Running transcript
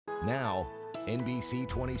Now,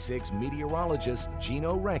 NBC26 meteorologist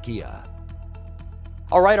Gino Recchia.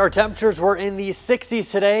 All right, our temperatures were in the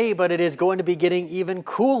 60s today, but it is going to be getting even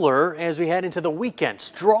cooler as we head into the weekend.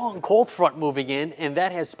 Strong cold front moving in, and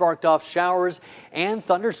that has sparked off showers and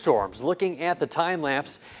thunderstorms. Looking at the time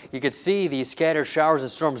lapse, you can see these scattered showers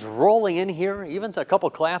and storms rolling in here, even a couple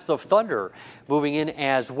claps of thunder moving in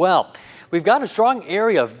as well. We've got a strong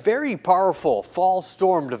area, very powerful fall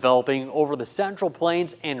storm developing over the central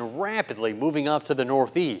plains and rapidly moving up to the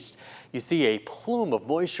northeast. You see a plume of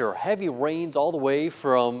moisture, heavy rains all the way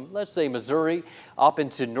from, let's say, Missouri up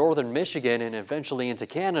into northern Michigan and eventually into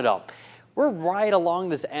Canada. We're right along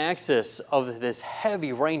this axis of this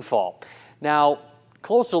heavy rainfall. Now,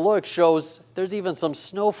 closer look shows there's even some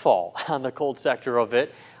snowfall on the cold sector of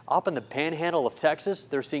it. Up in the panhandle of Texas,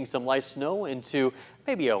 they're seeing some light snow into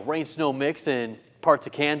maybe a rain-snow mix in parts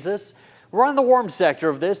of Kansas. We're on the warm sector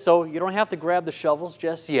of this, so you don't have to grab the shovels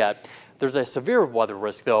just yet. There's a severe weather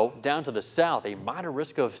risk, though, down to the south, a minor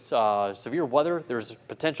risk of severe weather. There's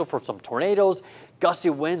potential for some tornadoes,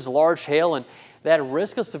 gusty winds, large hail, and that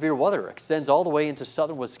risk of severe weather extends all the way into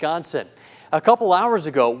southern Wisconsin. A couple hours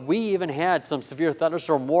ago, we even had some severe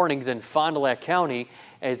thunderstorm warnings in Fond du Lac County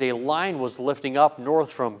as a line was lifting up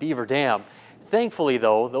north from Beaver Dam. Thankfully,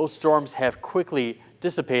 though, those storms have quickly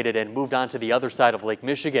dissipated and moved on to the other side of Lake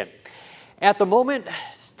Michigan. At the moment,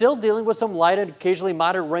 still dealing with some light and occasionally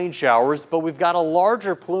moderate rain showers, but we've got a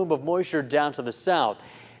larger plume of moisture down to the south.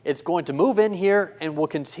 It's going to move in here and will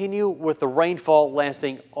continue with the rainfall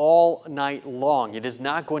lasting all night long. It is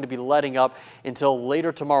not going to be letting up until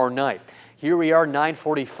later tomorrow night. Here we are,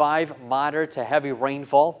 9:45, moderate to heavy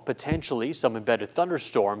rainfall, potentially some embedded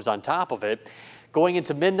thunderstorms on top of it. Going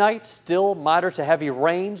into midnight, still moderate to heavy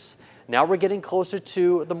rains. Now we're getting closer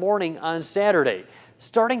to the morning on Saturday.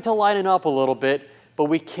 Starting to lighten up a little bit, but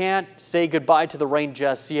we can't say goodbye to the rain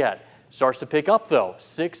just yet. Starts to pick up though,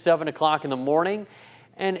 6, 7 o'clock in the morning.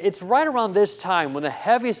 And it's right around this time when the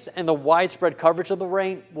heaviest and the widespread coverage of the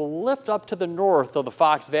rain will lift up to the north of the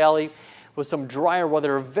Fox Valley with some drier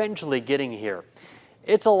weather eventually getting here.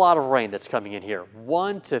 It's a lot of rain that's coming in here,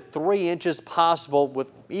 1 to 3 inches possible with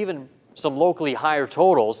even some locally higher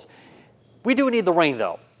totals. We do need the rain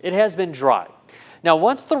though. It has been dry. Now,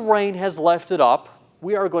 once the rain has lifted up,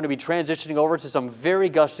 we are going to be transitioning over to some very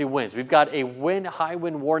gusty winds. We've got a high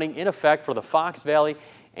wind warning in effect for the Fox Valley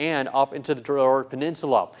and up into the Door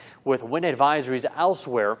Peninsula. With wind advisories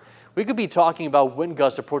elsewhere, we could be talking about wind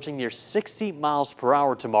gusts approaching near 60 miles per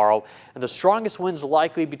hour tomorrow, and the strongest winds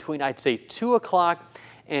likely between, I'd say, 2 o'clock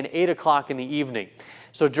and 8 o'clock in the evening.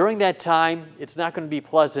 So during that time, it's not going to be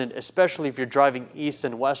pleasant, especially if you're driving east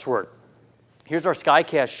and westward. Here's our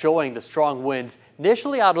skycast showing the strong winds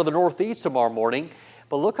initially out of the northeast tomorrow morning,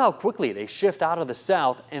 but look how quickly they shift out of the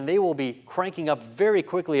south, and they will be cranking up very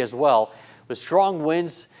quickly as well, with strong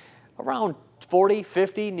winds around 40,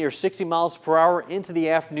 50, near 60 miles per hour into the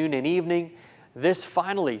afternoon and evening. This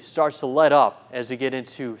finally starts to let up as we get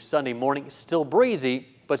into Sunday morning. Still breezy,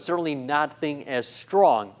 but certainly nothing as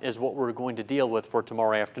strong as what we're going to deal with for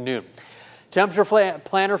tomorrow afternoon. Temperature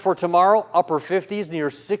planner for tomorrow, upper 50s near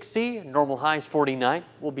 60, normal highs 49,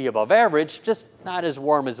 will be above average, just not as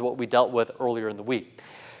warm as what we dealt with earlier in the week.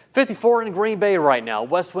 54 in Green Bay right now,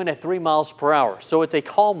 west wind at 3 miles per hour. So it's a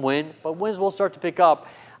calm wind, but winds will start to pick up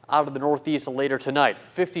out of the northeast later tonight.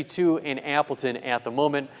 52 in Appleton at the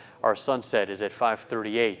moment. Our sunset is at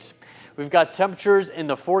 5:38. We've got temperatures in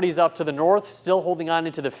the 40s up to the north, still holding on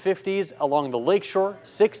into the 50s along the lakeshore.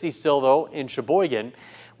 60 still, though, in Sheboygan,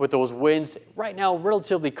 with those winds right now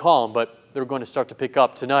relatively calm, but they're going to start to pick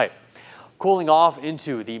up tonight. Cooling off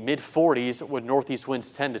into the mid-40s with northeast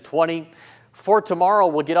winds 10 to 20. For tomorrow,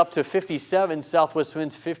 we'll get up to 57, southwest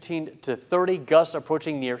winds 15 to 30, gusts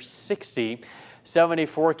approaching near 60. 7-day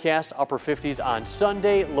forecast, upper 50s on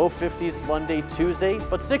Sunday, low 50s Monday, Tuesday,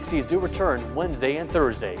 but 60s do return Wednesday and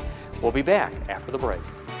Thursday. We'll be back after the break.